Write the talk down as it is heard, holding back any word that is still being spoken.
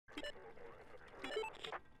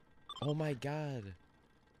Oh my god.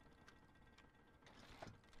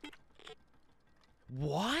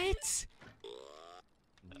 What?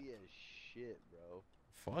 Yeah, shit, bro.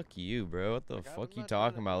 Fuck you, bro. What the Like, fuck you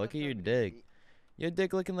talking about? Look at your to dick. be Your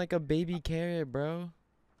dick looking like a baby carrot, bro.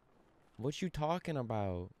 What you talking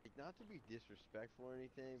about? like, not to be disrespectful or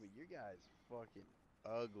anything, but your guy's fucking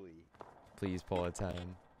ugly. Please pull a 10.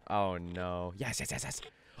 Oh no. Yes, yes, yes, yes.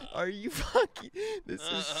 Are you fucking... This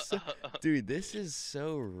is so... Dude, this is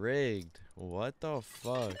so rigged. What the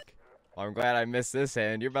fuck? Oh, I'm glad I missed this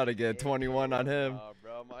hand. You're about to get 21 on him. Nah,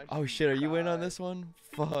 bro, my Oh shit's shit, are you in on tied. this one?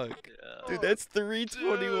 Fuck. Yeah. Dude, that's 3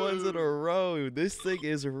 21s in a Dude. row. This thing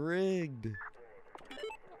is rigged.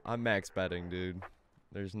 I'm max betting, dude.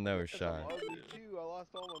 There's no Yes, shot. I'm ugly too. I lost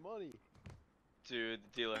all my money. Dude, the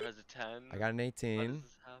dealer has a 10. I got an How 18. does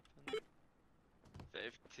this happen?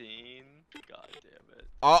 15. God damn it.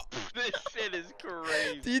 Oh! This shit is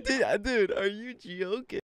crazy. Dude, are you joking?